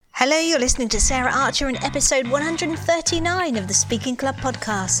Hello, you're listening to Sarah Archer in episode 139 of the Speaking Club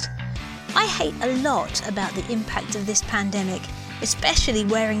podcast. I hate a lot about the impact of this pandemic, especially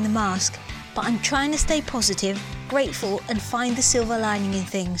wearing the mask, but I'm trying to stay positive, grateful and find the silver lining in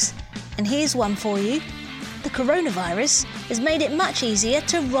things. And here's one for you. The coronavirus has made it much easier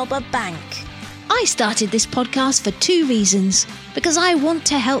to rob a bank. I started this podcast for two reasons. Because I want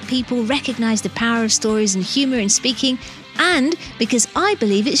to help people recognise the power of stories and humour in speaking, and because I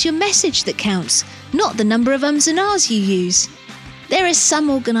believe it's your message that counts, not the number of ums and ahs you use. There are some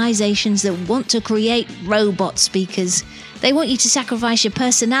organisations that want to create robot speakers. They want you to sacrifice your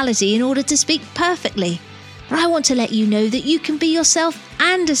personality in order to speak perfectly. But I want to let you know that you can be yourself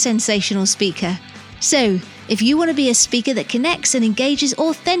and a sensational speaker. So, if you want to be a speaker that connects and engages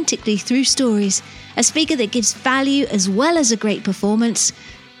authentically through stories, a speaker that gives value as well as a great performance,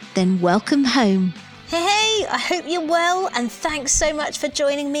 then welcome home. Hey, I hope you're well and thanks so much for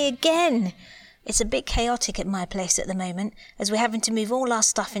joining me again. It's a bit chaotic at my place at the moment as we're having to move all our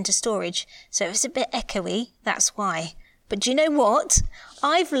stuff into storage, so if it's a bit echoey, that's why. But do you know what?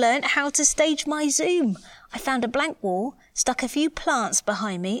 I've learnt how to stage my Zoom. I found a blank wall, stuck a few plants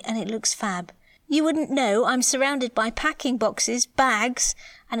behind me and it looks fab. You wouldn't know I'm surrounded by packing boxes, bags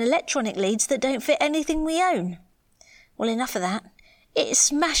and electronic leads that don't fit anything we own. Well, enough of that. It's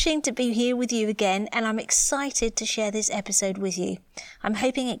smashing to be here with you again and I'm excited to share this episode with you. I'm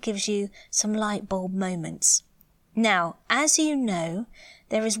hoping it gives you some light bulb moments. Now, as you know,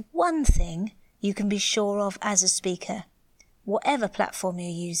 there is one thing you can be sure of as a speaker, whatever platform you're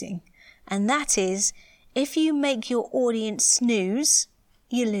using, and that is if you make your audience snooze,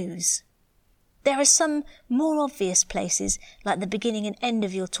 you lose. There are some more obvious places, like the beginning and end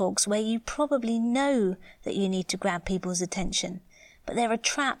of your talks, where you probably know that you need to grab people's attention. But there are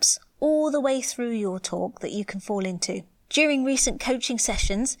traps all the way through your talk that you can fall into. During recent coaching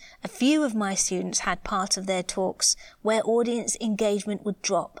sessions, a few of my students had part of their talks where audience engagement would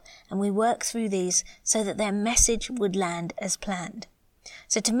drop, and we worked through these so that their message would land as planned.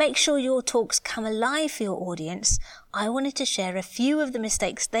 So to make sure your talks come alive for your audience, I wanted to share a few of the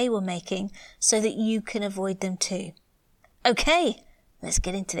mistakes they were making so that you can avoid them too. Okay, let's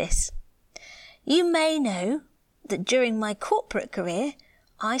get into this. You may know that during my corporate career,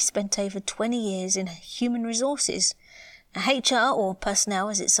 I spent over 20 years in human resources. HR, or personnel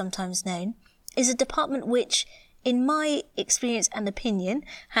as it's sometimes known, is a department which, in my experience and opinion,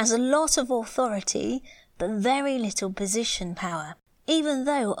 has a lot of authority but very little position power. Even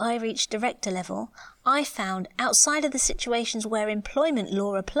though I reached director level, I found outside of the situations where employment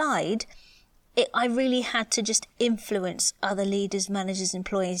law applied, I really had to just influence other leaders, managers,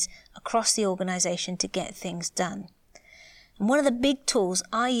 employees across the organisation to get things done. And one of the big tools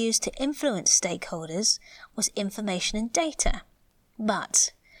I used to influence stakeholders was information and data.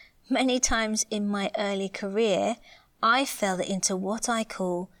 But many times in my early career, I fell into what I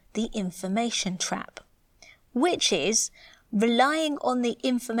call the information trap, which is relying on the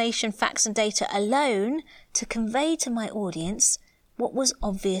information, facts and data alone to convey to my audience what was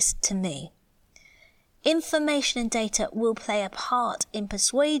obvious to me. Information and data will play a part in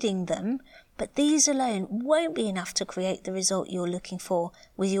persuading them, but these alone won't be enough to create the result you're looking for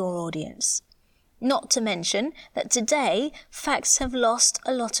with your audience. Not to mention that today, facts have lost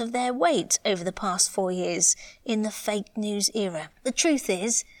a lot of their weight over the past 4 years in the fake news era. The truth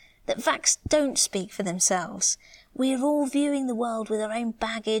is that facts don't speak for themselves. We are all viewing the world with our own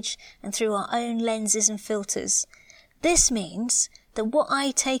baggage and through our own lenses and filters. This means that what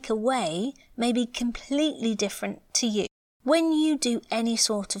I take away may be completely different to you. When you do any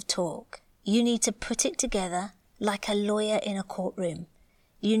sort of talk, you need to put it together like a lawyer in a courtroom.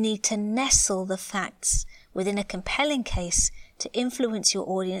 You need to nestle the facts within a compelling case to influence your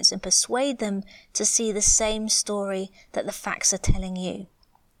audience and persuade them to see the same story that the facts are telling you.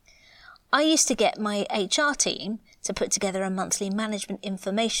 I used to get my HR team to put together a monthly management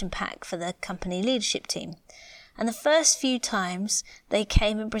information pack for the company leadership team. And the first few times they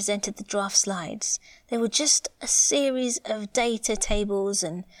came and presented the draft slides, they were just a series of data tables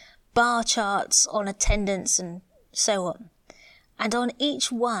and bar charts on attendance and so on. And on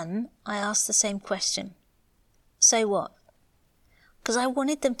each one, I asked the same question. So what? Because I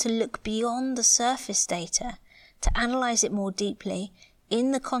wanted them to look beyond the surface data, to analyse it more deeply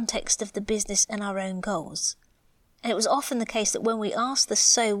in the context of the business and our own goals. And it was often the case that when we asked the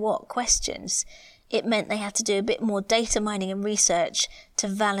so what questions, it meant they had to do a bit more data mining and research to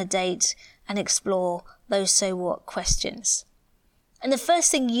validate and explore those so what questions. And the first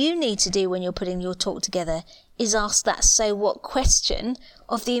thing you need to do when you're putting your talk together is ask that so what question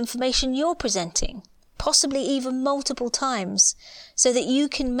of the information you're presenting. possibly even multiple times, so that you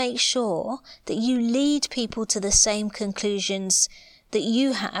can make sure that you lead people to the same conclusions that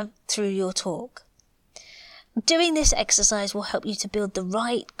you have through your talk. Doing this exercise will help you to build the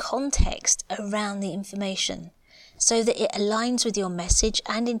right context around the information so that it aligns with your message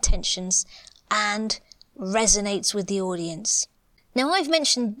and intentions and resonates with the audience. Now, I've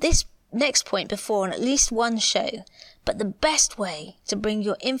mentioned this next point before on at least one show, but the best way to bring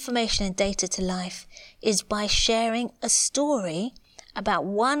your information and data to life is by sharing a story about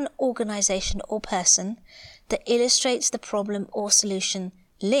one organization or person that illustrates the problem or solution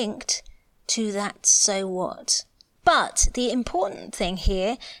linked to that so what. But the important thing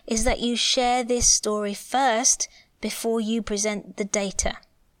here is that you share this story first before you present the data.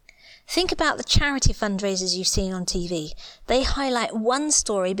 Think about the charity fundraisers you've seen on TV. They highlight one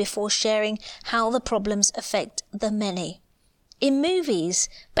story before sharing how the problems affect the many. In movies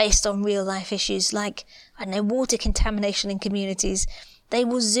based on real life issues like, water contamination in communities, they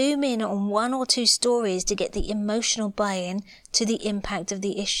will zoom in on one or two stories to get the emotional buy-in to the impact of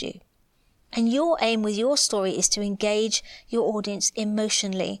the issue. And your aim with your story is to engage your audience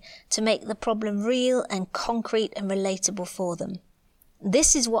emotionally, to make the problem real and concrete and relatable for them.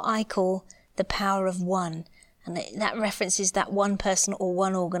 This is what I call the power of one, and that references that one person or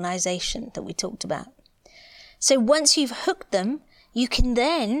one organization that we talked about. So once you've hooked them, you can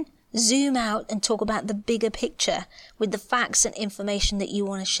then zoom out and talk about the bigger picture with the facts and information that you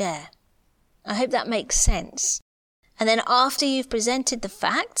want to share. I hope that makes sense. And then after you've presented the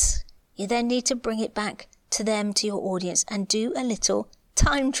facts, you then need to bring it back to them, to your audience, and do a little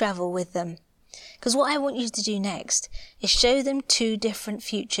time travel with them. Because what I want you to do next is show them two different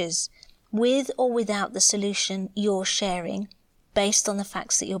futures, with or without the solution you're sharing, based on the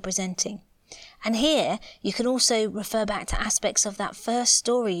facts that you're presenting. And here, you can also refer back to aspects of that first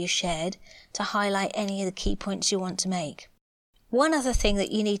story you shared to highlight any of the key points you want to make. One other thing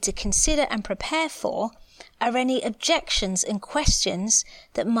that you need to consider and prepare for are any objections and questions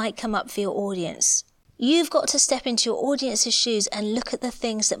that might come up for your audience. You've got to step into your audience's shoes and look at the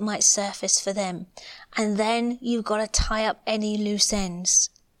things that might surface for them. And then you've got to tie up any loose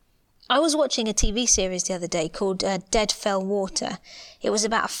ends. I was watching a TV series the other day called Dead Fell Water. It was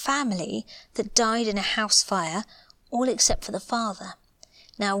about a family that died in a house fire, all except for the father.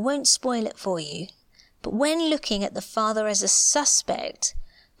 Now, I won't spoil it for you, but when looking at the father as a suspect,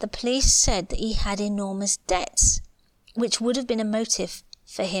 the police said that he had enormous debts, which would have been a motive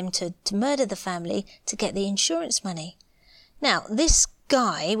for him to murder the family to get the insurance money. Now, this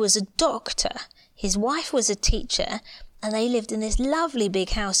guy was a doctor, his wife was a teacher, and they lived in this lovely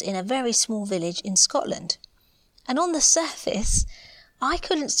big house in a very small village in Scotland. And on the surface, I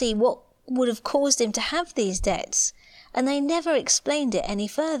couldn't see what would have caused him to have these debts, and they never explained it any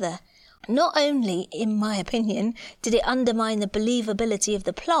further. Not only, in my opinion, did it undermine the believability of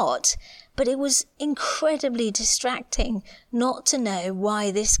the plot, but it was incredibly distracting not to know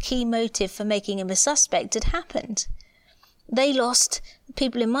why this key motive for making him a suspect had happened. They lost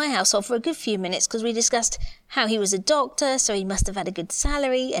people in my household for a good few minutes because we discussed how he was a doctor, so he must have had a good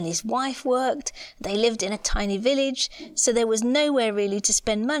salary, and his wife worked. They lived in a tiny village, so there was nowhere really to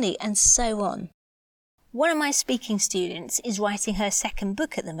spend money, and so on. One of my speaking students is writing her second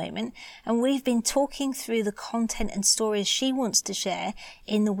book at the moment, and we've been talking through the content and stories she wants to share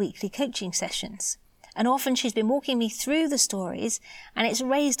in the weekly coaching sessions. And often she's been walking me through the stories, and it's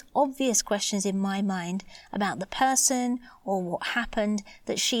raised obvious questions in my mind about the person or what happened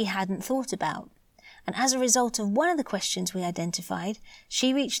that she hadn't thought about. And as a result of one of the questions we identified,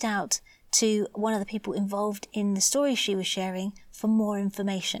 she reached out to one of the people involved in the story she was sharing for more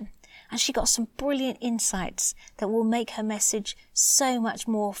information. And she got some brilliant insights that will make her message so much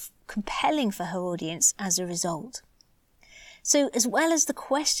more compelling for her audience as a result. So as well as the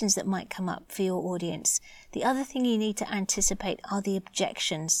questions that might come up for your audience, the other thing you need to anticipate are the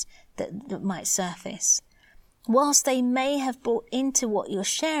objections that might surface. Whilst they may have brought into what you're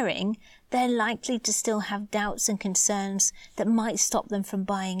sharing, they're likely to still have doubts and concerns that might stop them from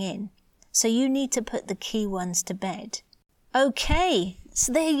buying in. So you need to put the key ones to bed. Okay,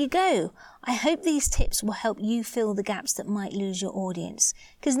 so there you go. I hope these tips will help you fill the gaps that might lose your audience,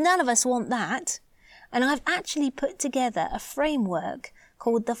 because none of us want that. And I've actually put together a framework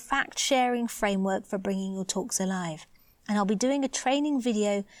called the Fact Sharing Framework for Bringing Your Talks Alive. And I'll be doing a training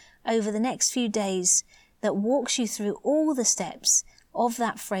video over the next few days that walks you through all the steps of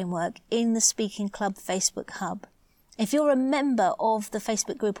that framework in the Speaking Club Facebook Hub. If you're a member of the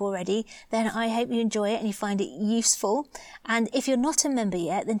Facebook group already, then I hope you enjoy it and you find it useful. And if you're not a member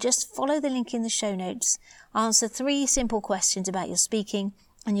yet, then just follow the link in the show notes, answer 3 simple questions about your speaking,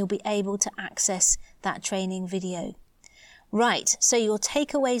 and you'll be able to access that training video. Right, so your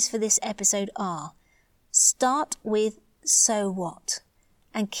takeaways for this episode are: start with so what?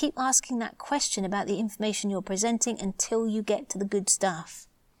 And keep asking that question about the information you're presenting until you get to the good stuff.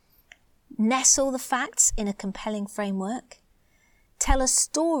 Nestle the facts in a compelling framework. Tell a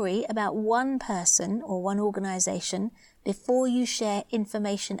story about one person or one organisation before you share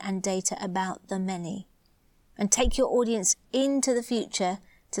information and data about the many. And take your audience into the future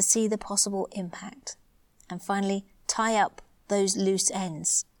to see the possible impact. And finally, tie up those loose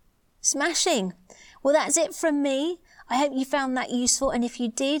ends. Smashing! Well, that's it from me. I hope you found that useful, and if you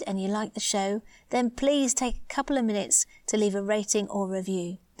did and you liked the show, then please take a couple of minutes to leave a rating or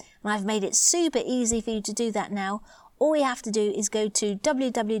review. And I've made it super easy for you to do that now. All you have to do is go to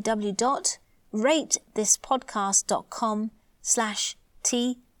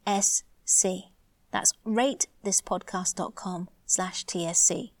ratethispodcast.com/TSC. That's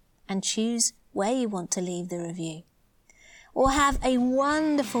ratethispodcast.com/TSC and choose where you want to leave the review. Well, have a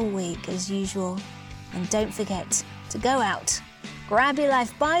wonderful week as usual, and don't forget to go out, grab your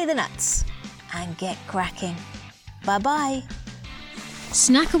life by the nuts, and get cracking. Bye-bye.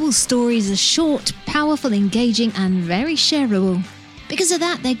 Snackable stories are short, powerful, engaging, and very shareable. Because of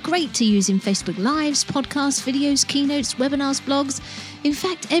that, they're great to use in Facebook Lives, podcasts, videos, keynotes, webinars, blogs, in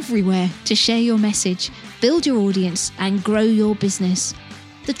fact, everywhere to share your message, build your audience, and grow your business.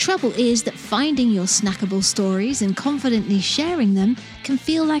 The trouble is that finding your snackable stories and confidently sharing them can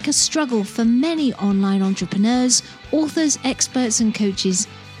feel like a struggle for many online entrepreneurs, authors, experts, and coaches,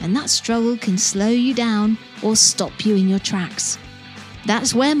 and that struggle can slow you down or stop you in your tracks.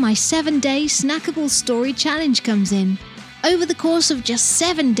 That's where my 7-day Snackable Story Challenge comes in. Over the course of just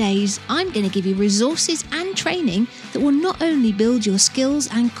 7 days, I'm going to give you resources and training that will not only build your skills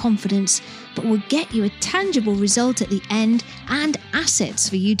and confidence, but will get you a tangible result at the end and assets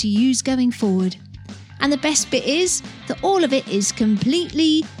for you to use going forward. And the best bit is that all of it is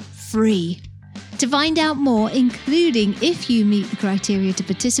completely free. To find out more, including if you meet the criteria to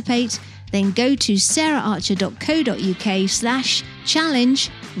participate, then go to saraharcher.co.uk/challenge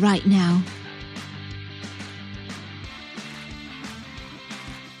right now.